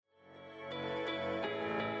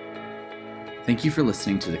Thank you for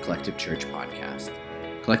listening to the Collective Church podcast.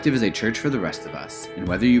 Collective is a church for the rest of us, and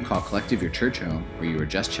whether you call Collective your church home or you are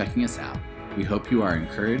just checking us out, we hope you are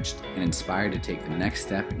encouraged and inspired to take the next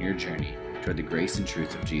step in your journey toward the grace and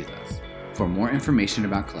truth of Jesus. For more information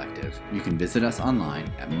about Collective, you can visit us online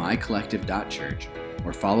at mycollective.church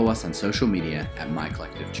or follow us on social media at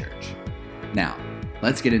mycollectivechurch. Now,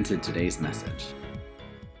 let's get into today's message.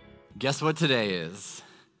 Guess what today is?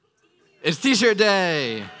 It's T-shirt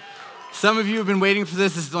day. Some of you have been waiting for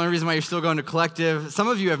this. This is the only reason why you're still going to Collective. Some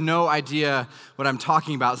of you have no idea what I'm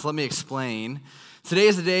talking about, so let me explain. Today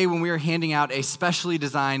is the day when we are handing out a specially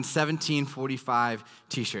designed 1745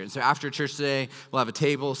 T-shirt. So after church today, we'll have a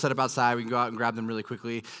table set up outside. We can go out and grab them really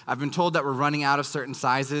quickly. I've been told that we're running out of certain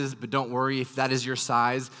sizes, but don't worry if that is your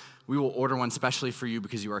size. We will order one specially for you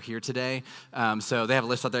because you are here today. So they have a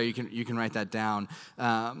list out there. You can write that down.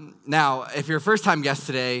 Now, if you're a first-time guest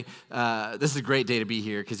today, this is a great day to be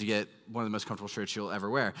here because you get one of the most comfortable shirts you'll ever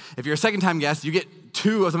wear. If you're a second-time guest, you get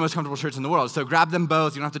two of the most comfortable shirts in the world. So grab them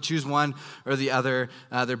both. You don't have to choose one or the other.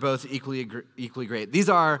 They're both equally great. These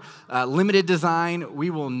are limited design. We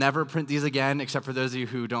will never print these again, except for those of you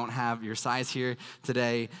who don't have your size here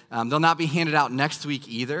today. They'll not be handed out next week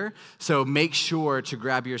either, so make sure to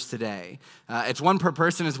grab yours today. It's one per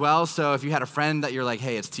person as well, so if you had a friend that you're like,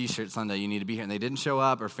 hey, it's T-shirt Sunday, you need to be here, and they didn't show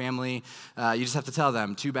up, or family, you just have to tell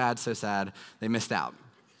them, too bad, so sad, they missed out.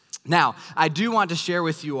 Now, I do want to share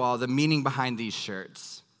with you all the meaning behind these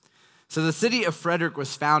shirts. So the city of Frederick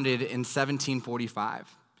was founded in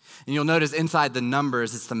 1745. And you'll notice inside the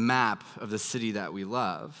numbers, it's the map of the city that we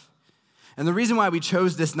love. And the reason why we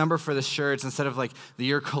chose this number for the shirts instead of like the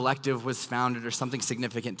year Collective was founded or something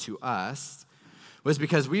significant to us was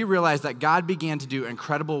because we realized that God began to do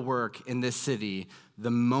incredible work in this city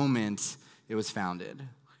the moment it was founded.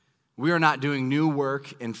 We are not doing new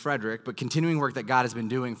work in Frederick, but continuing work that God has been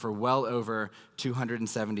doing for well over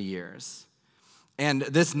 270 years. And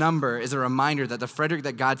this number is a reminder that the Frederick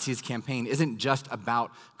That God Sees campaign isn't just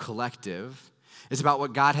about Collective. It's about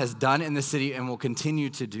what God has done in the city and will continue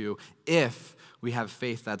to do if we have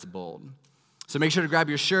faith that's bold. So make sure to grab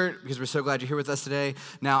your shirt because we're so glad you're here with us today.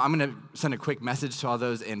 Now, I'm going to send a quick message to all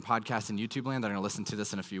those in podcast and YouTube land that are going to listen to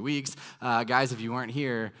this in a few weeks. Guys, if you weren't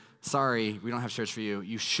here, sorry, we don't have shirts for you.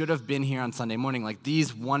 You should have been here on Sunday morning like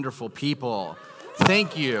these wonderful people.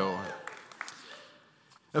 Thank you.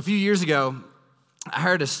 A few years ago, I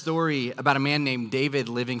heard a story about a man named David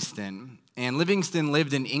Livingstone. And Livingstone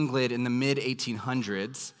lived in England in the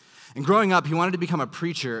mid-1800s. And growing up, he wanted to become a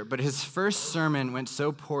preacher, but his first sermon went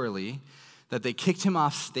so poorly that they kicked him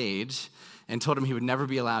off stage and told him he would never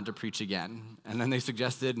be allowed to preach again. And then they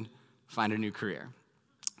suggested, find a new career.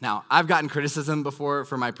 Now, I've gotten criticism before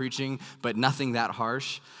for my preaching, but nothing that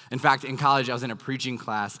harsh. In fact, in college, I was in a preaching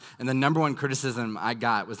class, and the number one criticism I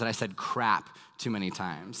got was that I said crap too many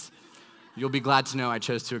times. You'll be glad to know I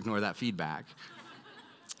chose to ignore that feedback.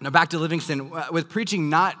 Now, back to Livingstone. With preaching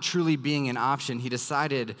not truly being an option, he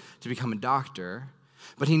decided to become a doctor,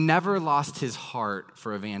 but he never lost his heart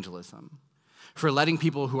for evangelism, for letting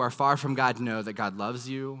people who are far from God know that God loves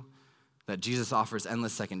you, that Jesus offers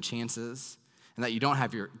endless second chances, and that you don't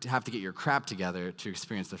have to get your crap together to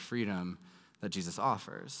experience the freedom that Jesus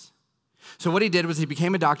offers. So what he did was he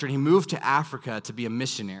became a doctor and he moved to Africa to be a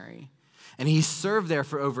missionary. And he served there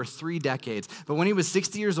for over 3 decades. But when he was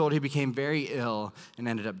 60 years old, he became very ill and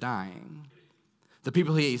ended up dying. The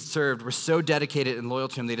people he served were so dedicated and loyal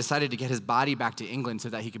to him, they decided to get his body back to England so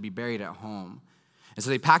that he could be buried at home. And so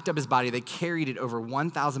they packed up his body, they carried it over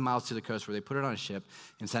 1,000 miles to the coast where they put it on a ship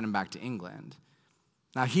and sent him back to England.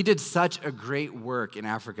 Now, he did such a great work in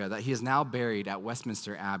Africa that he is now buried at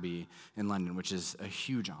Westminster Abbey in London, which is a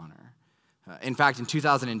huge honor. In fact, in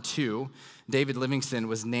 2002, David Livingstone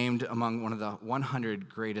was named among one of the 100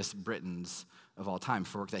 greatest Britons of all time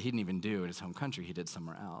for work that he didn't even do in his home country. He did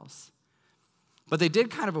somewhere else. But they did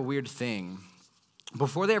kind of a weird thing.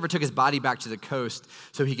 Before they ever took his body back to the coast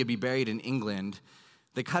so he could be buried in England,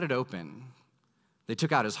 they cut it open. They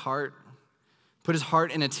took out his heart, put his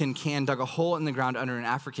heart in a tin can, dug a hole in the ground under an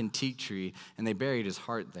African teak tree, and they buried his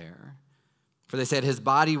heart there. For they said his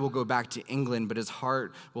body will go back to England, but his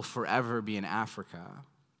heart will forever be in Africa.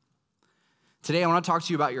 Today, I want to talk to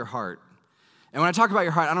you about your heart. And when I talk about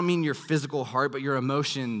your heart, I don't mean your physical heart, but your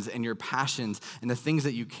emotions and your passions and the things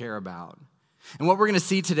that you care about. And what we're going to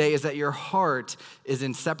see today is that your heart is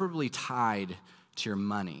inseparably tied to your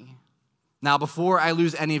money. Now, before I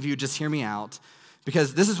lose any of you, just hear me out.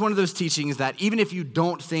 Because this is one of those teachings that even if you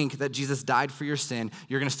don't think that Jesus died for your sin,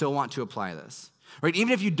 you're going to still want to apply this. Right?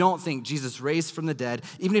 Even if you don't think Jesus raised from the dead,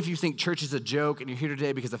 even if you think church is a joke and you're here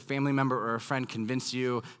today because a family member or a friend convinced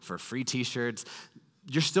you for free T-shirts,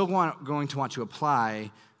 you're still going to want to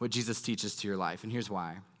apply what Jesus teaches to your life, and here's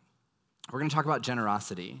why. We're going to talk about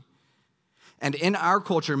generosity. And in our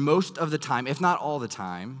culture, most of the time, if not all the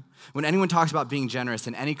time, when anyone talks about being generous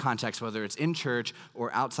in any context, whether it's in church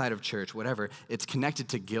or outside of church, whatever, it's connected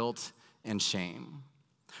to guilt and shame,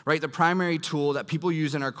 right? The primary tool that people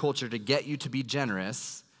use in our culture to get you to be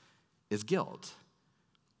generous is guilt.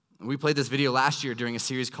 We played this video last year during a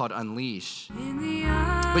series called Unleash.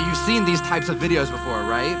 But you've seen these types of videos before,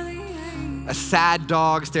 right? A sad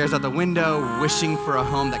dog stares out the window, wishing for a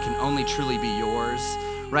home that can only truly be yours.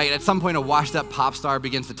 Right, at some point, a washed-up pop star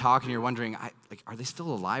begins to talk, and you're wondering, are they still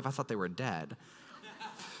alive? I thought they were dead.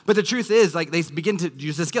 But the truth is, they begin to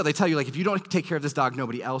use this guilt. They tell you, if you don't take care of this dog,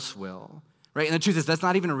 nobody else will. Right, and the truth is, that's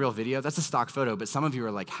not even a real video. That's a stock photo, but some of you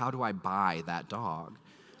are like, how do I buy that dog?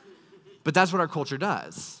 But that's what our culture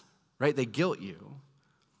does, right? They guilt you.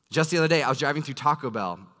 Just the other day, I was driving through Taco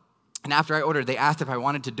Bell, and after I ordered, they asked if I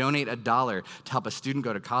wanted to donate $1 to help a student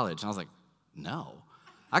go to college, and I was like, no.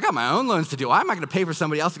 I got my own loans to do. Why am I going to pay for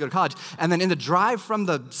somebody else to go to college? And then in the drive from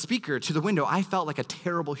the speaker to the window, I felt like a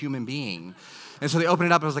terrible human being. And so they opened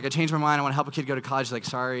it up, and I was like, I changed my mind. I want to help a kid go to college. Like,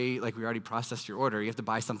 sorry, we already processed your order. You have to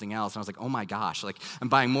buy something else. And I was like, oh my gosh, I'm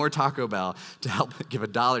buying more Taco Bell to help give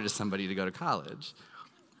 $1 to somebody to go to college.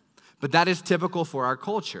 But that is typical for our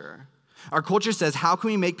culture. Our culture says, how can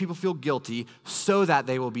we make people feel guilty so that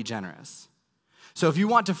they will be generous? So if you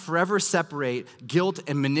want to forever separate guilt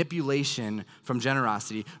and manipulation from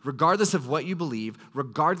generosity, regardless of what you believe,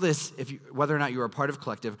 regardless whether or not you are a part of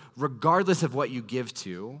Collective, regardless of what you give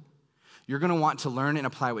to, you're going to want to learn and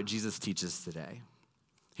apply what Jesus teaches today.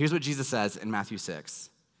 Here's what Jesus says in Matthew 6.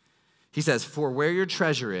 He says, for where your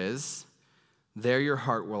treasure is, there your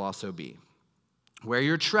heart will also be. Where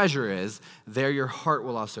your treasure is, there your heart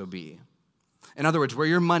will also be. In other words, where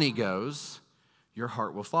your money goes, your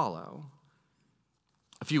heart will follow.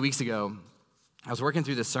 A few weeks ago, I was working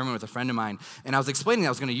through this sermon with a friend of mine, and I was explaining that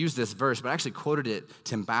I was going to use this verse, but I actually quoted it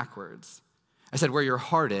to him backwards. I said, where your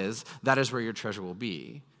heart is, that is where your treasure will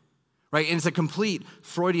be. Right? And it's a complete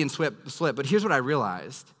Freudian slip, but here's what I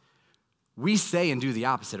realized. We say and do the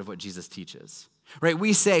opposite of what Jesus teaches. Right?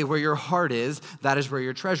 We say where your heart is, that is where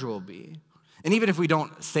your treasure will be. And even if we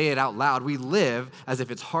don't say it out loud, we live as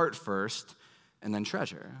if it's heart first and then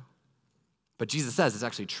treasure. But Jesus says it's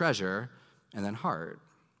actually treasure and then heart.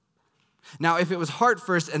 Now, if it was heart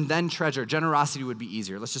first and then treasure, generosity would be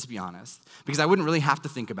easier, let's just be honest, because I wouldn't really have to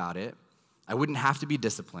think about it. I wouldn't have to be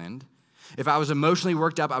disciplined. If I was emotionally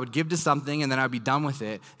worked up, I would give to something and then I would be done with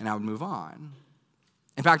it and I would move on.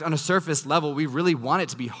 In fact, on a surface level, we really want it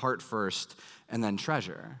to be heart first and then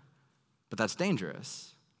treasure, but that's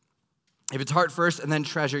dangerous. If it's heart first and then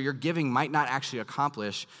treasure, your giving might not actually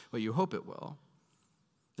accomplish what you hope it will.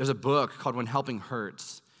 There's a book called When Helping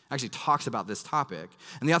Hurts. Actually talks about this topic.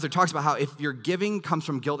 And the author talks about how if your giving comes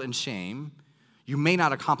from guilt and shame, you may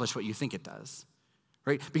not accomplish what you think it does,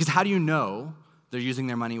 right? Because how do you know they're using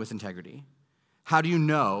their money with integrity? How do you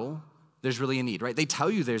know there's really a need, right? They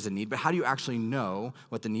tell you there's a need, but how do you actually know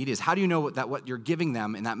what the need is? How do you know what you're giving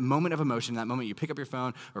them in that moment of emotion, that moment you pick up your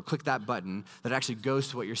phone or click that button, that it actually goes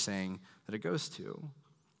to what you're saying that it goes to?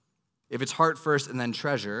 If it's heart first and then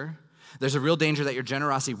treasure, there's a real danger that your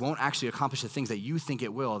generosity won't actually accomplish the things that you think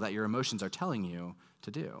it will, that your emotions are telling you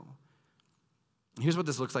to do. Here's what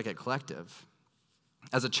this looks like at Collective.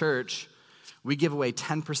 As a church, we give away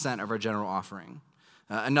 10% of our general offering.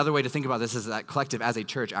 Another way to think about this is that Collective as a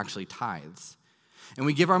church actually tithes. And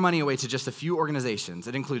we give our money away to just a few organizations.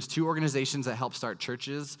 It includes 2 organizations that help start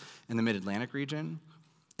churches in the Mid-Atlantic region.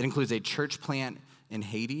 It includes a church plant in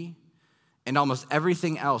Haiti. And almost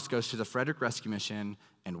everything else goes to the Frederick Rescue Mission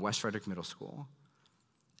and West Frederick Middle School.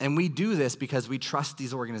 And we do this because we trust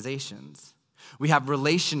these organizations. We have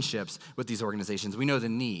relationships with these organizations. We know the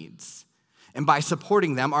needs. And by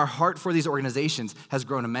supporting them, our heart for these organizations has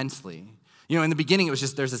grown immensely. You know, in the beginning, it was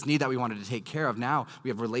just there's this need that we wanted to take care of. Now we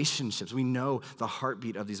have relationships. We know the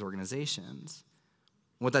heartbeat of these organizations.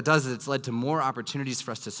 What that does is it's led to more opportunities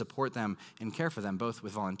for us to support them and care for them, both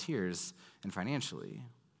with volunteers and financially.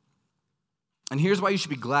 And here's why you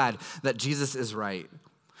should be glad that Jesus is right.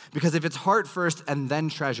 Because if it's heart first and then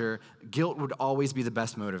treasure, guilt would always be the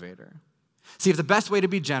best motivator. See, if the best way to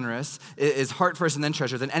be generous is heart first and then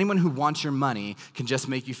treasure, then anyone who wants your money can just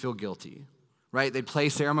make you feel guilty, right? They'd play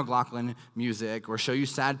Sarah McLachlan music or show you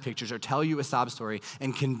sad pictures or tell you a sob story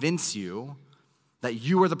and convince you that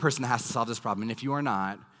you are the person that has to solve this problem. And if you are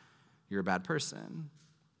not, you're a bad person.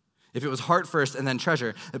 If it was heart first and then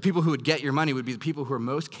treasure, the people who would get your money would be the people who are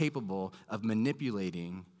most capable of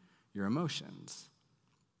manipulating your emotions.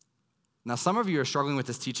 Now, some of you are struggling with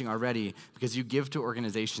this teaching already because you give to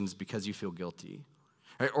organizations because you feel guilty.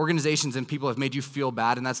 Right? Organizations and people have made you feel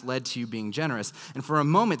bad, and that's led to you being generous. And for a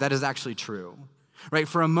moment, that is actually true. Right?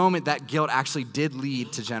 For a moment, that guilt actually did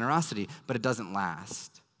lead to generosity, but it doesn't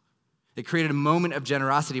last. It created a moment of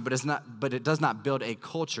generosity, but it does not build a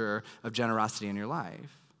culture of generosity in your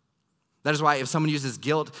life. That is why if someone uses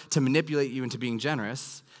guilt to manipulate you into being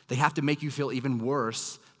generous, they have to make you feel even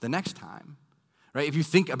worse the next time. Right? If you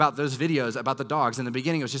think about those videos about the dogs, in the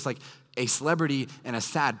beginning it was just like a celebrity and a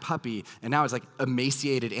sad puppy, and now it's like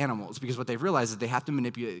emaciated animals, because what they've realized is they have to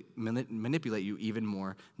manipulate you even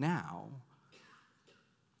more now.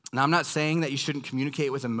 Now, I'm not saying that you shouldn't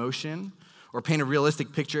communicate with emotion or paint a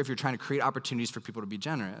realistic picture if you're trying to create opportunities for people to be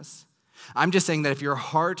generous. I'm just saying that if your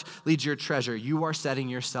heart leads your treasure, you are setting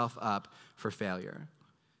yourself up for failure.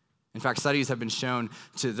 In fact, studies have been shown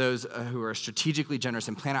to those who are strategically generous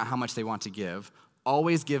and plan out how much they want to give,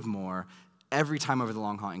 always give more every time over the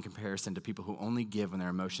long haul in comparison to people who only give when their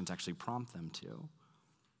emotions actually prompt them to.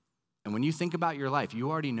 And when you think about your life, you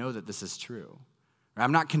already know that this is true.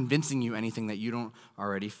 I'm not convincing you anything that you don't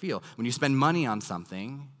already feel. When you spend money on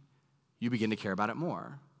something, you begin to care about it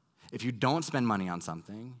more. If you don't spend money on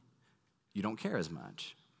something, you don't care as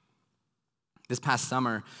much. This past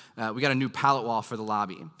summer, we got a new pallet wall for the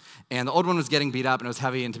lobby. And the old one was getting beat up, and it was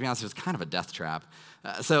heavy, and to be honest, it was kind of a death trap.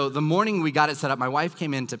 So the morning we got it set up, my wife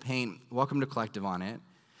came in to paint Welcome to Collective on it.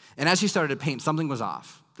 And as she started to paint, something was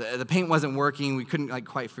off. The paint wasn't working. We couldn't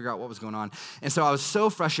quite figure out what was going on. And so I was so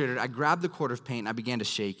frustrated, I grabbed the quart of paint, and I began to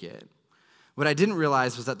shake it. What I didn't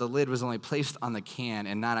realize was that the lid was only placed on the can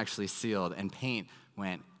and not actually sealed, and paint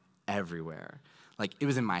went everywhere. Like, it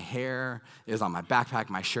was in my hair, it was on my backpack,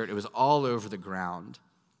 my shirt, it was all over the ground.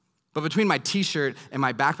 But between my t-shirt and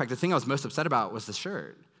my backpack, the thing I was most upset about was the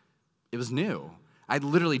shirt. It was new. I'd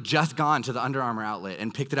literally just gone to the Under Armour outlet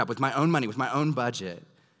and picked it up with my own money, with my own budget.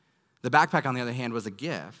 The backpack, on the other hand, was a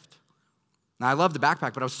gift. Now, I love the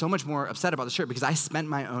backpack, but I was so much more upset about the shirt because I spent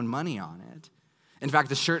my own money on it. In fact,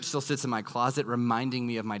 the shirt still sits in my closet, reminding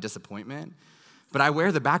me of my disappointment. But I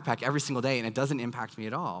wear the backpack every single day, and it doesn't impact me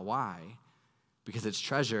at all. Why? Because it's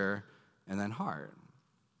treasure and then heart.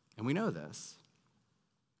 And we know this.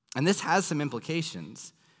 And this has some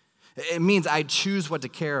implications. It means I choose what to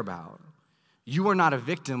care about. You are not a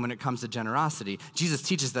victim when it comes to generosity. Jesus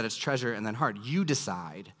teaches that it's treasure and then heart. You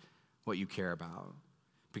decide what you care about.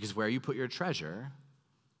 Because where you put your treasure,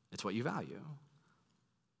 it's what you value.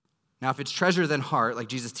 Now, if it's treasure then heart, like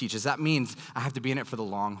Jesus teaches, that means I have to be in it for the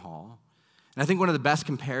long haul. And I think one of the best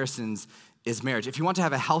comparisons is marriage. If you want to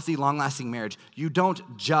have a healthy, long-lasting marriage, you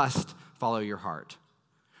don't just follow your heart,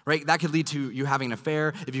 right? That could lead to you having an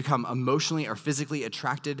affair if you become emotionally or physically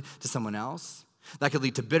attracted to someone else. That could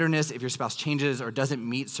lead to bitterness if your spouse changes or doesn't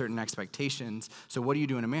meet certain expectations. So what do you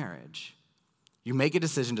do in a marriage? You make a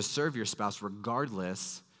decision to serve your spouse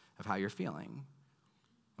regardless of how you're feeling.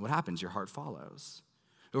 And what happens? Your heart follows.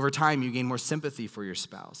 Over time, you gain more sympathy for your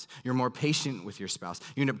spouse. You're more patient with your spouse.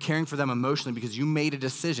 You end up caring for them emotionally because you made a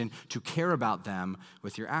decision to care about them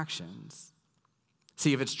with your actions.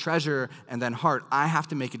 See, if it's treasure and then heart, I have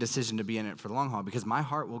to make a decision to be in it for the long haul because my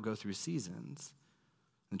heart will go through seasons.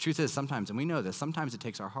 And the truth is, sometimes, and we know this, sometimes it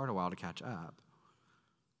takes our heart a while to catch up.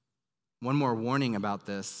 One more warning about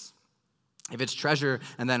this. If it's treasure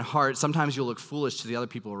and then heart, sometimes you'll look foolish to the other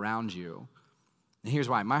people around you. And here's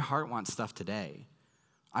why. My heart wants stuff today.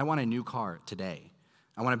 I want a new car today.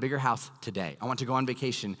 I want a bigger house today. I want to go on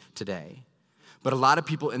vacation today. But a lot of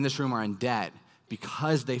people in this room are in debt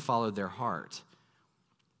because they followed their heart.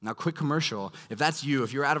 Now, quick commercial. If that's you,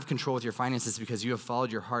 if you're out of control with your finances because you have followed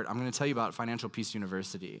your heart, I'm going to tell you about Financial Peace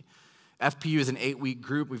University. FPU is an 8-week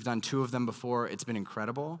group. We've done 2 of them before. It's been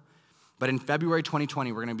incredible. But in February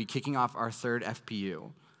 2020, we're going to be kicking off our 3rd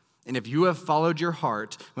FPU. And if you have followed your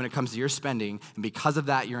heart when it comes to your spending, and because of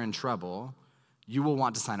that you're in trouble, you will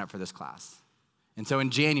want to sign up for this class. And so in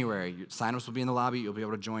January, sign-ups will be in the lobby. You'll be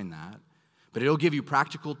able to join that. But it'll give you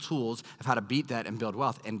practical tools of how to beat that and build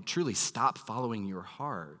wealth and truly stop following your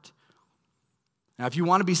heart. Now, if you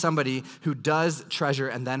want to be somebody who does treasure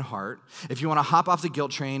and then heart, if you want to hop off the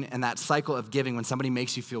guilt train and that cycle of giving when somebody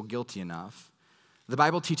makes you feel guilty enough, the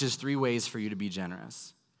Bible teaches 3 ways for you to be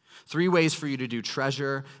generous. 3 ways for you to do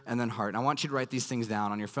treasure and then heart. And I want you to write these things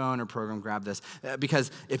down on your phone or program, grab this.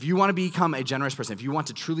 Because if you want to become a generous person, if you want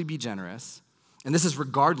to truly be generous, and this is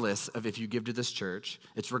regardless of if you give to this church,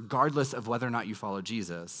 it's regardless of whether or not you follow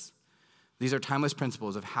Jesus, these are timeless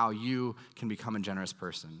principles of how you can become a generous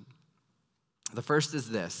person. The first is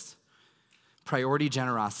this: priority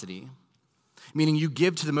generosity, meaning you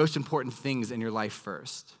give to the most important things in your life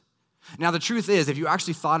first. Now, the truth is, if you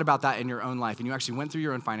actually thought about that in your own life and you actually went through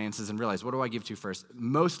your own finances and realized, what do I give to first?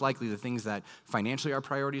 Most likely the things that financially are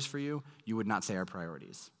priorities for you, you would not say are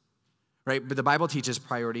priorities, right? But the Bible teaches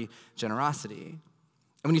priority generosity.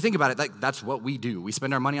 And when you think about it, that's what we do. We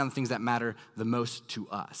spend our money on the things that matter the most to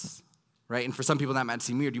us, right? And for some people that might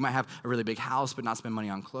seem weird. You might have a really big house but not spend money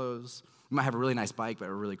on clothes. You might have a really nice bike but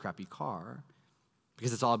a really crappy car,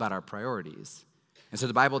 because it's all about our priorities. And so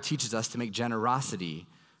the Bible teaches us to make generosity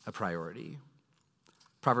a priority.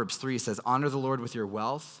 Proverbs 3 says, honor the Lord with your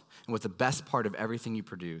wealth and with the best part of everything you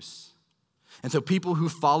produce. And so people who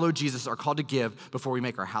follow Jesus are called to give before we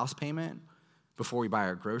make our house payment, before we buy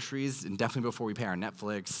our groceries, and definitely before we pay our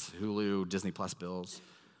Netflix, Hulu, Disney Plus bills,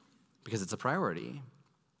 because it's a priority.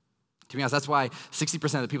 To be honest, that's why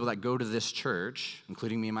 60% of the people that go to this church,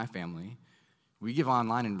 including me and my family, we give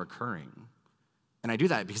online and recurring. And I do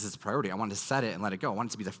that because it's a priority. I want to set it and let it go. I want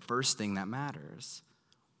it to be the first thing that matters.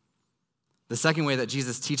 The second way that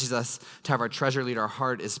Jesus teaches us to have our treasure lead our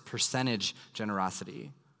heart is percentage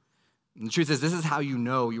generosity. And the truth is, this is how you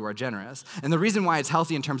know you are generous. And the reason why it's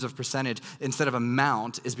healthy in terms of percentage instead of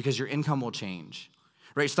amount is because your income will change.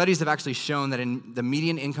 Right? Studies have actually shown that in the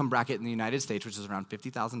median income bracket in the United States, which is around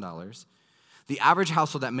 $50,000, the average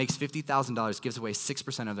household that makes $50,000 gives away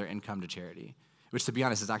 6% of their income to charity, which, to be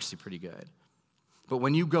honest, is actually pretty good. But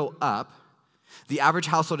when you go up, the average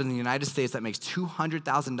household in the United States that makes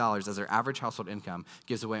 $200,000 as their average household income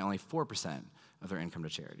gives away only 4% of their income to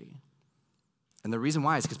charity. And the reason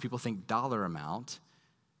why is because people think dollar amount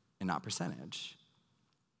and not percentage.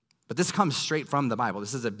 But this comes straight from the Bible.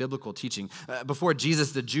 This is a biblical teaching. Before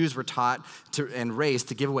Jesus, the Jews were taught and raised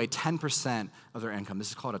to give away 10% of their income. This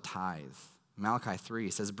is called a tithe. Malachi 3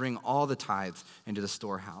 says, bring all the tithes into the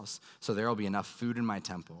storehouse, so there will be enough food in my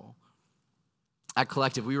temple. At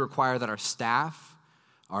Collective, we require that our staff,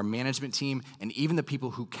 our management team, and even the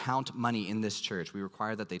people who count money in this church, we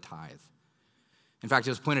require that they tithe. In fact,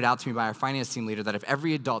 it was pointed out to me by our finance team leader that if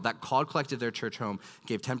every adult that called Collective their church home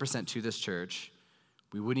gave 10% to this church,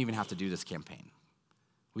 we wouldn't even have to do this campaign.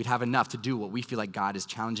 We'd have enough to do what we feel like God is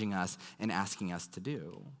challenging us and asking us to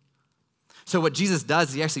do. So what Jesus does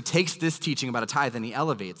is he actually takes this teaching about a tithe and he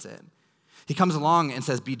elevates it. He comes along and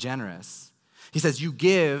says, be generous. He says, you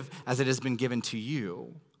give as it has been given to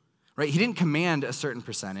you, right? He didn't command a certain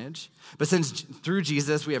percentage, but since through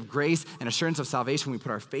Jesus we have grace and assurance of salvation, we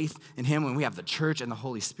put our faith in him, and we have the church and the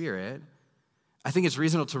Holy Spirit, I think it's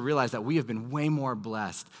reasonable to realize that we have been way more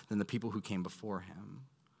blessed than the people who came before him.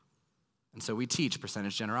 And so we teach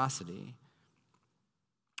percentage generosity.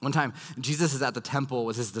 One time, Jesus is at the temple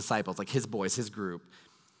with his disciples, like his boys, his group.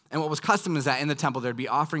 And what was custom is that in the temple there'd be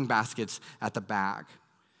offering baskets at the back.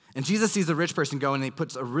 And Jesus sees a rich person go and he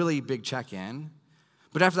puts a really big check in.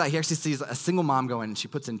 But after that, he actually sees a single mom go in and she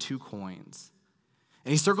puts in 2 coins.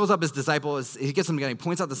 And he circles up his disciples, he gets them together, he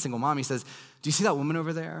points out the single mom, he says, do you see that woman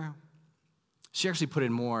over there? She actually put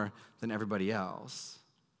in more than everybody else.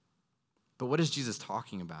 But what is Jesus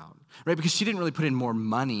talking about? Right? Because she didn't really put in more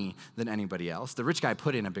money than anybody else. The rich guy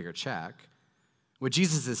put in a bigger check. What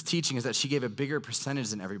Jesus is teaching is that she gave a bigger percentage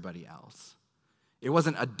than everybody else. It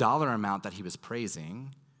wasn't a dollar amount that he was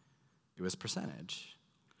praising. It was percentage.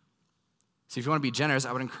 So if you want to be generous,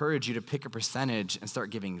 I would encourage you to pick a percentage and start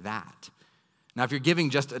giving that. Now, if you're giving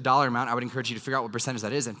just a dollar amount, I would encourage you to figure out what percentage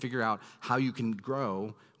that is and figure out how you can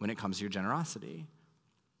grow when it comes to your generosity.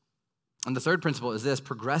 And the third principle is this: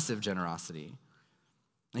 progressive generosity.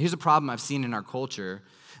 Now, here's a problem I've seen in our culture.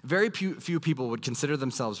 Very few people would consider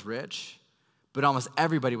themselves rich, but almost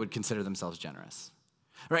everybody would consider themselves generous.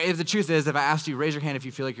 Right? If the truth is, if I asked you, raise your hand if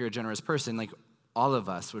you feel like you're a generous person, like all of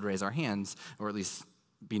us would raise our hands, or at least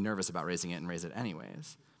be nervous about raising it and raise it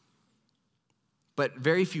anyways. But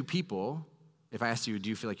very few people, if I asked you, do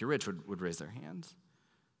you feel like you're rich, would raise their hands.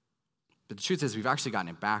 But the truth is, we've actually gotten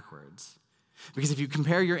it backwards. Because if you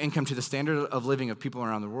compare your income to the standard of living of people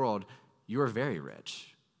around the world, you are very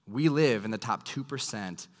rich. We live in the top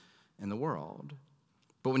 2% in the world.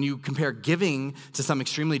 But when you compare giving to some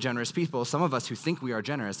extremely generous people, some of us who think we are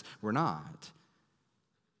generous, we're not.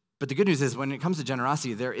 But the good news is, when it comes to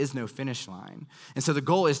generosity, there is no finish line. And so the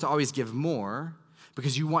goal is to always give more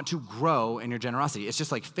because you want to grow in your generosity. It's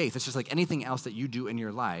just like faith. It's just like anything else that you do in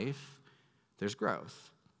your life, there's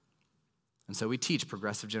growth. And so we teach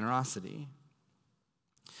progressive generosity.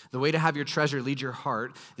 The way to have your treasure lead your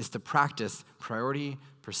heart is to practice priority,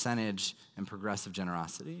 percentage, and progressive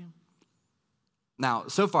generosity. Now,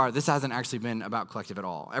 so far, this hasn't actually been about Collective at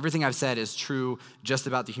all. Everything I've said is true just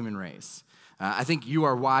about the human race. I think you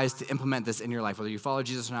are wise to implement this in your life, whether you follow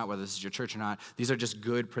Jesus or not, whether this is your church or not. These are just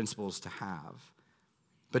good principles to have.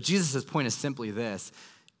 But Jesus' point is simply this: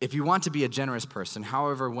 if you want to be a generous person,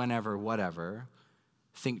 however, whenever, whatever,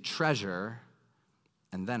 think treasure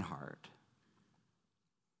and then heart.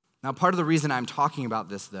 Now, part of the reason I'm talking about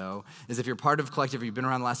this, though, is if you're part of Collective or you've been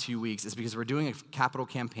around the last few weeks, is because we're doing a capital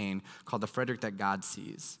campaign called the Frederick That God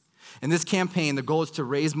Sees. In this campaign, the goal is to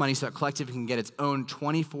raise money so that Collective can get its own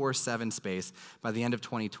 24/7 space by the end of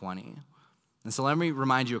 2020. And so let me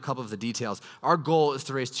remind you a couple of the details. Our goal is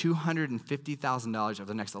to raise $250,000 over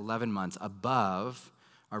the next 11 months above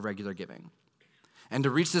our regular giving. And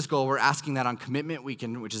to reach this goal, we're asking that on Commitment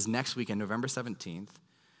Weekend, which is next weekend, November 17th,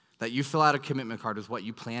 that you fill out a commitment card with what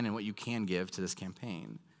you plan and what you can give to this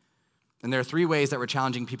campaign. And there are 3 ways that we're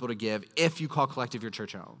challenging people to give if you call Collective your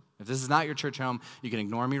church home. If this is not your church home, you can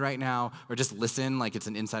ignore me right now or just listen like it's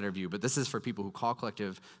an insider view. But this is for people who call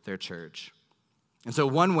Collective their church. And so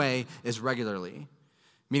one way is regularly,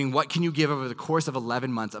 meaning what can you give over the course of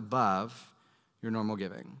 11 months above your normal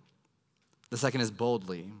giving? The second is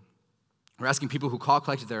boldly. We're asking people who call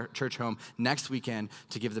Collective their church home next weekend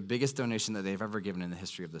to give the biggest donation that they've ever given in the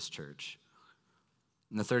history of this church.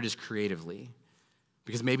 And the third is creatively.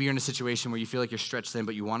 Because maybe you're in a situation where you feel like you're stretched thin,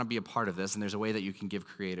 but you want to be a part of this, and there's a way that you can give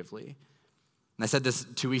creatively. And I said this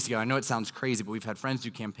 2 weeks ago. I know it sounds crazy, but we've had friends do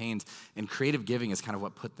campaigns, and creative giving is kind of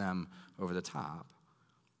what put them over the top.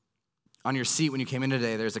 On your seat when you came in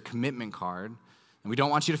today, there's a commitment card, and we don't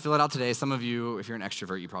want you to fill it out today. Some of you, if you're an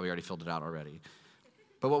extrovert, you probably already filled it out already.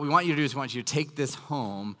 But what we want you to do is we want you to take this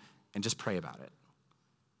home and just pray about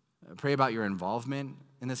it. Pray about your involvement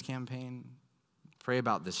in this campaign. Pray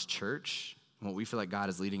about this church and what we feel like God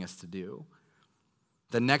is leading us to do.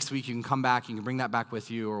 Then next week, you can come back, you can bring that back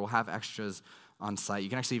with you, or we'll have extras on site. You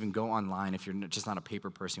can actually even go online if you're just not a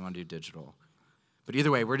paper person, you want to do digital. But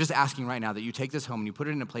either way, we're just asking right now that you take this home and you put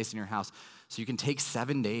it in a place in your house so you can take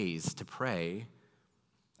 7 days to pray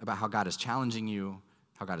about how God is challenging you,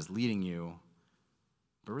 how God is leading you,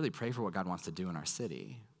 but really pray for what God wants to do in our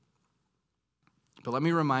city. But let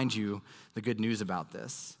me remind you the good news about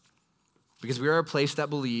this. Because we are a place that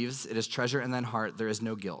believes it is treasure and then heart, there is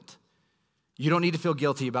no guilt. You don't need to feel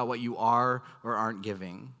guilty about what you are or aren't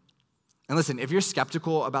giving. And listen, if you're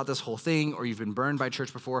skeptical about this whole thing, or you've been burned by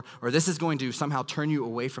church before, or this is going to somehow turn you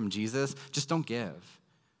away from Jesus, just don't give.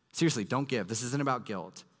 Seriously, don't give. This isn't about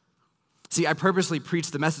guilt. See, I purposely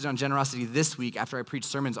preached the message on generosity this week after I preached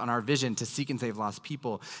sermons on our vision to seek and save lost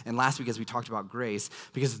people, and last week as we talked about grace,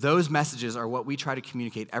 because those messages are what we try to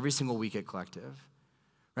communicate every single week at Collective.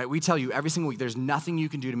 Right? We tell you every single week there's nothing you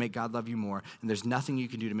can do to make God love you more, and there's nothing you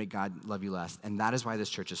can do to make God love you less, and that is why this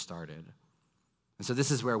church has started. And so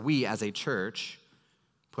this is where we as a church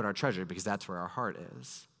put our treasure, because that's where our heart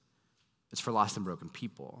is. It's for lost and broken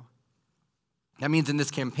people. That means in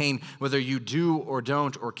this campaign, whether you do or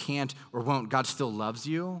don't or can't or won't, God still loves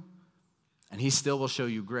you, and he still will show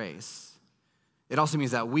you grace. It also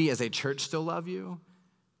means that we as a church still love you,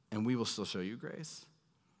 and we will still show you grace.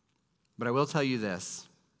 But I will tell you this.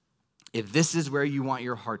 If this is where you want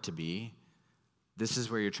your heart to be, this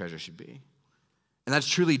is where your treasure should be. And that's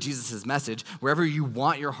truly Jesus' message. Wherever you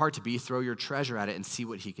want your heart to be, throw your treasure at it and see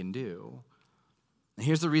what he can do. And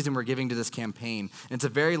here's the reason we're giving to this campaign. And it's a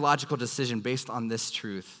very logical decision based on this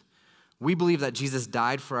truth. We believe that Jesus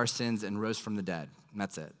died for our sins and rose from the dead. And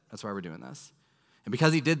that's it. That's why we're doing this. And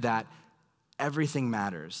because he did that, everything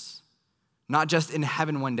matters. Not just in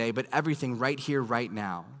heaven one day, but everything right here, right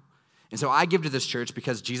now. And so I give to this church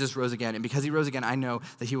because Jesus rose again. And because he rose again, I know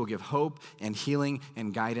that he will give hope and healing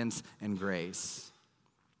and guidance and grace.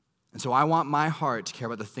 And so I want my heart to care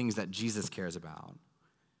about the things that Jesus cares about.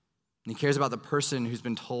 And he cares about the person who's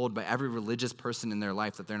been told by every religious person in their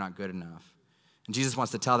life that they're not good enough. And Jesus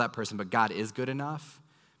wants to tell that person, but God is good enough,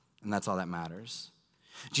 and that's all that matters.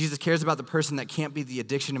 Jesus cares about the person that can't beat the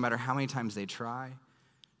addiction no matter how many times they try.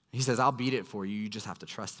 He says, I'll beat it for you. You just have to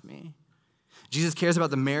trust me. Jesus cares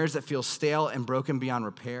about the marriage that feels stale and broken beyond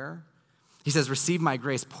repair. He says, receive my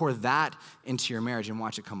grace, pour that into your marriage and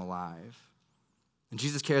watch it come alive. And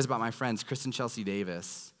Jesus cares about my friends, Chris and Chelsea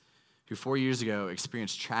Davis, who 4 years ago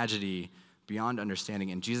experienced tragedy beyond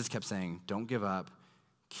understanding. And Jesus kept saying, don't give up,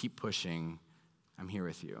 keep pushing, I'm here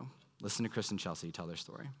with you. Listen to Chris and Chelsea tell their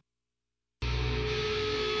story.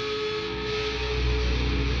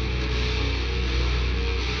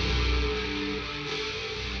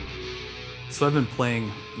 So I've been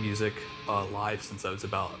playing music live since I was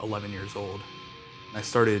about 11 years old. I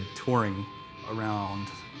started touring around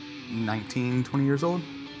 19, 20 years old.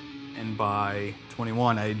 And by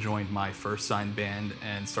 21, I joined my first signed band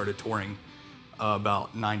and started touring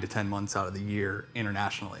about 9 to 10 months out of the year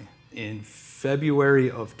internationally. In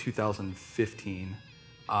February of 2015,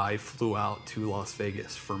 I flew out to Las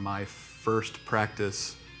Vegas for my first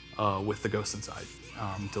practice with The Ghost Inside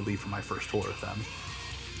to leave for my first tour with them.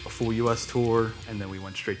 A full US tour, and then we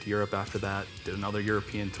went straight to Europe after that, did another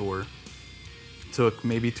European tour. Took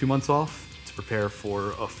maybe 2 months off to prepare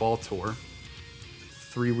for a fall tour.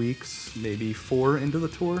 3 weeks, maybe 4 into the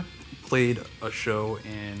tour, played a show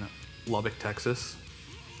in Lubbock, Texas.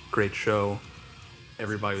 Great show.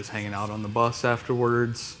 Everybody was hanging out on the bus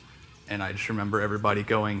afterwards, and I just remember everybody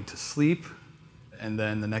going to sleep. And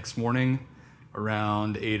then the next morning,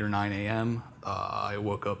 around 8 or 9 a.m., I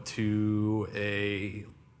woke up to a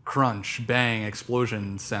crunch, bang,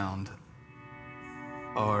 explosion sound.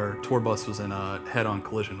 Our tour bus was in a head-on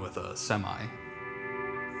collision with a semi.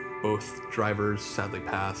 Both drivers sadly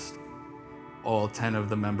passed. All 10 of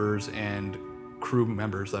the members and crew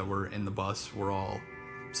members that were in the bus were all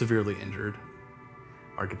severely injured.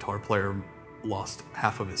 Our guitar player lost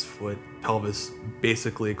half of his foot. Pelvis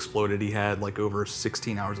basically exploded. He had like over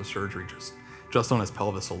 16 hours of surgery just on his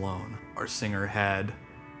pelvis alone. Our singer had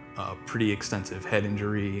a pretty extensive head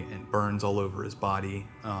injury and burns all over his body,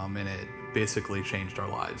 and it basically changed our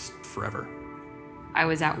lives forever. I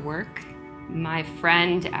was at work. My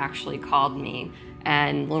friend actually called me,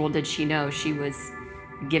 and little did she know, she was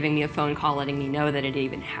giving me a phone call letting me know that it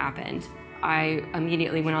even happened. I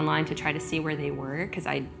immediately went online to try to see where they were, because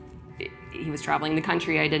he was traveling the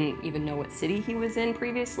country. I didn't even know what city he was in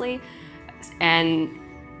previously. And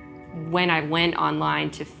when I went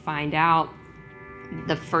online to find out,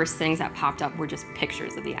 the first things that popped up were just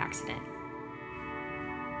pictures of the accident.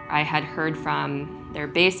 I had heard from their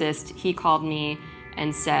bassist. He called me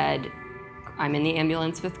and said, I'm in the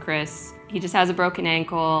ambulance with Chris. He just has a broken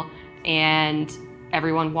ankle, and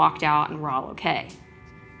everyone walked out and we're all okay.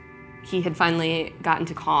 He had finally gotten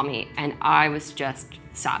to call me, and I was just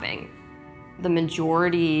sobbing. The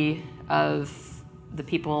majority of the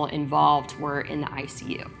people involved were in the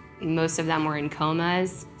ICU. Most of them were in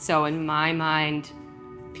comas, so in my mind,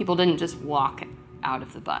 people didn't just walk out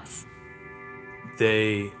of the bus.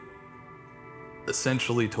 They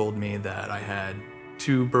essentially told me that I had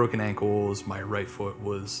 2 broken ankles, my right foot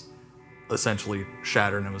was essentially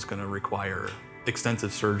shattered and was going to require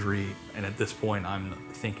extensive surgery, and at this point I'm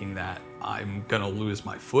thinking that I'm going to lose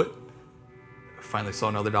my foot. I finally saw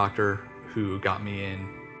another doctor who got me in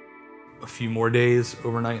a few more days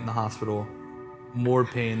overnight in the hospital. More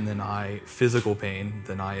physical pain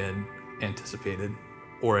than I had anticipated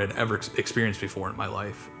or had ever experienced before in my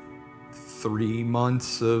life. 3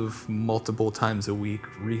 months of multiple times a week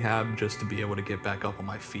rehab just to be able to get back up on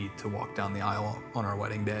my feet to walk down the aisle on our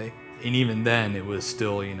wedding day. And even then it was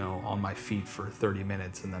still, on my feet for 30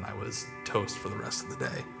 minutes and then I was toast for the rest of the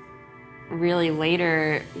day. Really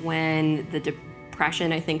later, when the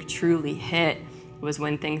depression I think truly hit, was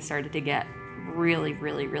when things started to get really,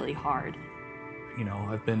 really, really hard.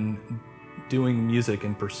 I've been doing music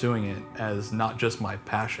and pursuing it as not just my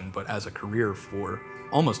passion, but as a career for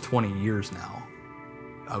almost 20 years now.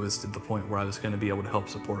 I was at the point where I was going to be able to help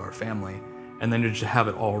support our family, and then to just have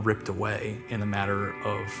it all ripped away in a matter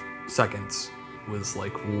of seconds was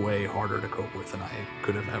like way harder to cope with than I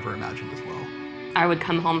could have ever imagined as well. I would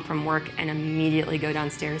come home from work and immediately go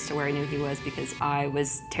downstairs to where I knew he was, because I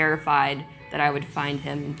was terrified that I would find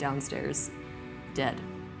him downstairs dead.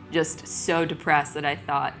 Just so depressed that I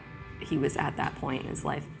thought he was at that point in his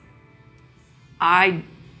life. I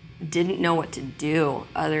didn't know what to do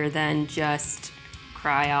other than just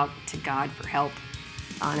cry out to God for help,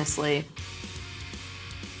 honestly.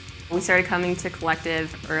 We started coming to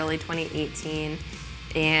Collective early 2018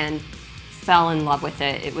 and fell in love with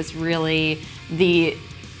it. It was really the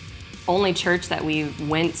only church that we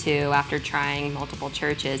went to after trying multiple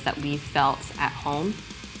churches that we felt at home.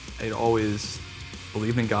 I'd always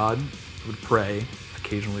believed in God, would pray,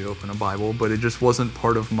 occasionally open a Bible, but it just wasn't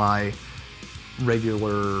part of my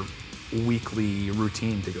regular weekly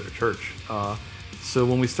routine to go to church. So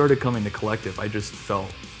when we started coming to Collective, I just felt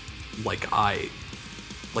like I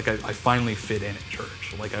finally fit in at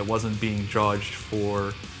church. Like I wasn't being judged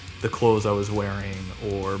for the clothes I was wearing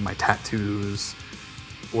or my tattoos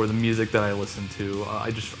or the music that I listened to.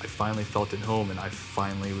 I finally felt at home, and I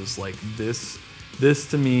finally was like, this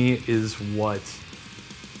to me is what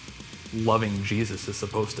loving Jesus is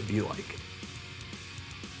supposed to be like.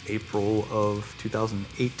 April of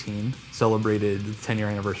 2018, celebrated the 10-year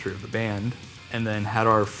anniversary of the band, and then had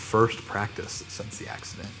our first practice since the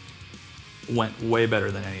accident. Went way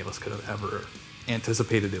better than any of us could have ever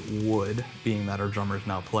anticipated it would, being that our drummer's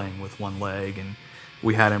now playing with one leg, and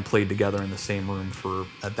we hadn't played together in the same room for,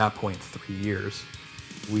 at that point, 3 years.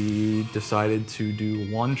 We decided to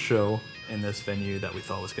do one show in this venue that we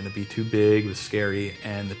thought was going to be too big, was scary,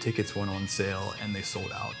 and the tickets went on sale and they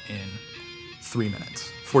sold out in 3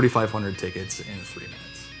 minutes. 4,500 tickets in 3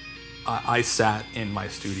 minutes. I sat in my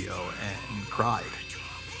studio and cried.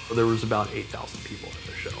 There was about 8,000 people at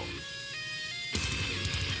the show.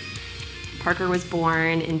 Parker was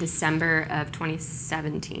born in December of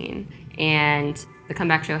 2017, and the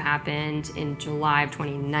comeback show happened in July of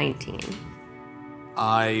 2019.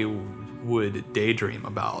 I would daydream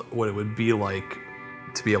about what it would be like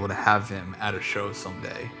to be able to have him at a show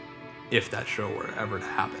someday, if that show were ever to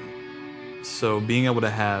happen. So being able to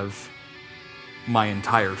have my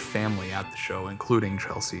entire family at the show, including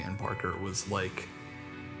Chelsea and Parker, was like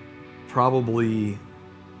probably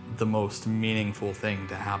the most meaningful thing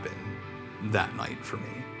to happen that night for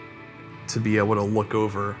me. To be able to look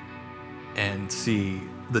over and see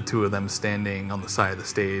the two of them standing on the side of the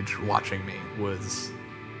stage watching me was,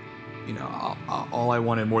 you know, all I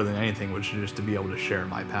wanted more than anything was just to be able to share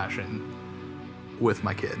my passion with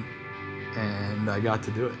my kid. And I got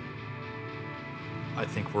to do it. I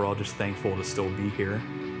think we're all just thankful to still be here.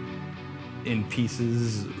 In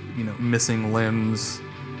pieces, you know, missing limbs,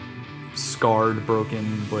 scarred,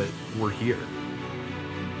 broken, but we're here.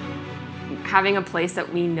 Having a place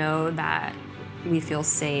that we know that we feel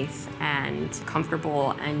safe and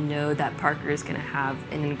comfortable and know that Parker is going to have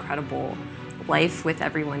an incredible life with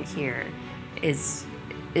everyone here is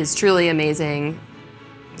truly amazing.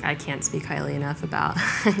 I can't speak highly enough about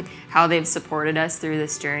how they've supported us through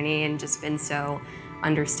this journey and just been so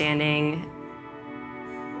understanding.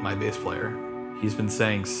 My bass player, he's been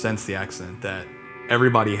saying since the accident that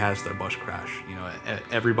everybody has their bus crash. You know,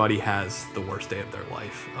 everybody has the worst day of their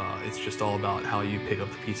life. It's just all about how you pick up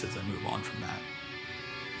the pieces and move on from that.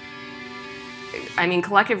 I mean,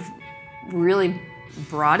 Collective really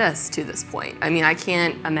brought us to this point. I mean, I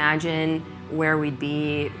can't imagine where we'd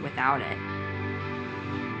be without it.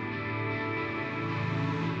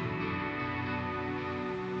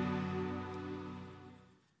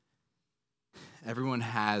 Everyone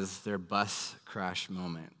has their bus crash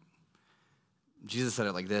moment. Jesus said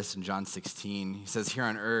it like this in John 16. He says, "Here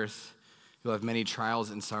on earth, you'll have many trials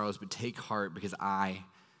and sorrows, but take heart because I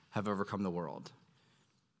have overcome the world."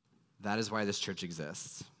 That is why this church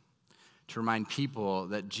exists, to remind people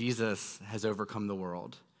that Jesus has overcome the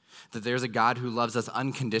world, that there's a God who loves us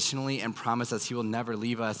unconditionally and promises us he will never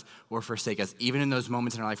leave us or forsake us, even in those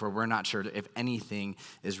moments in our life where we're not sure if anything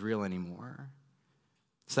is real anymore.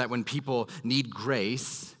 So that when people need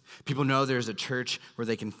grace, people know there's a church where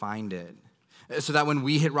they can find it. So that when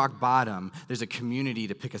we hit rock bottom, there's a community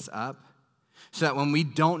to pick us up. So that when we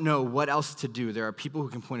don't know what else to do, there are people who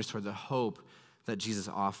can point us toward the hope that Jesus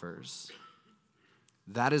offers.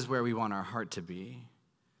 That is where we want our heart to be.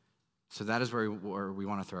 So that is where we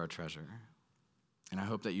want to throw our treasure. And I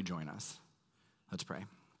hope that you join us. Let's pray.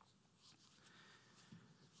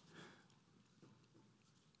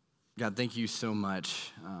 God, thank you so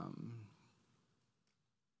much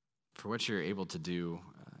for what you're able to do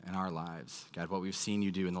in our lives. God, what we've seen you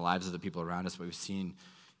do in the lives of the people around us, what we've seen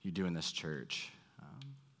you do in this church.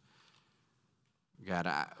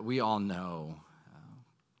 God, we all know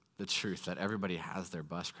the truth that everybody has their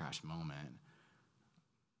bus crash moment.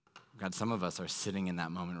 God, some of us are sitting in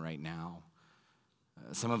that moment right now.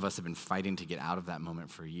 Some of us have been fighting to get out of that moment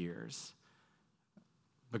for years.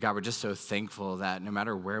 But God, we're just so thankful that no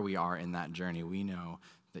matter where we are in that journey, we know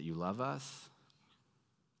that you love us.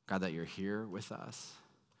 God, that you're here with us.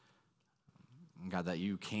 And God, that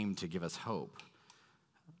you came to give us hope.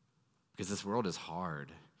 Because this world is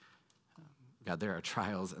hard. God, there are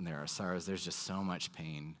trials and there are sorrows. There's just so much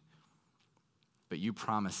pain. But you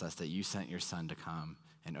promised us that you sent your son to come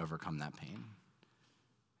and overcome that pain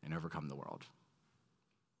and overcome the world.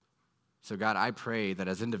 So God, I pray that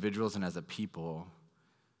as individuals and as a people,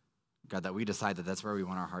 God, that we decide that that's where we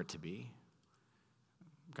want our heart to be.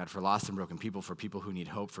 God, for lost and broken people, for people who need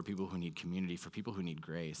hope, for people who need community, for people who need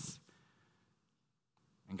grace.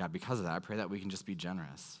 And God, because of that, I pray that we can just be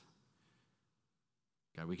generous.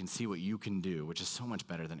 God, we can see what you can do, which is so much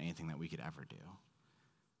better than anything that we could ever do.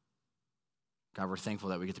 God, we're thankful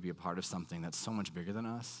that we get to be a part of something that's so much bigger than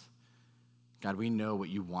us. God, we know what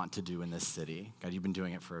you want to do in this city. God, you've been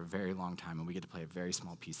doing it for a very long time, and we get to play a very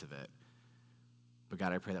small piece of it. But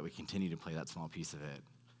God, I pray that we continue to play that small piece of it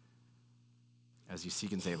as you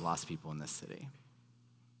seek and save lost people in this city.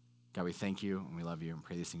 God, we thank you and we love you and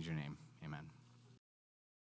pray these things in your name. Amen.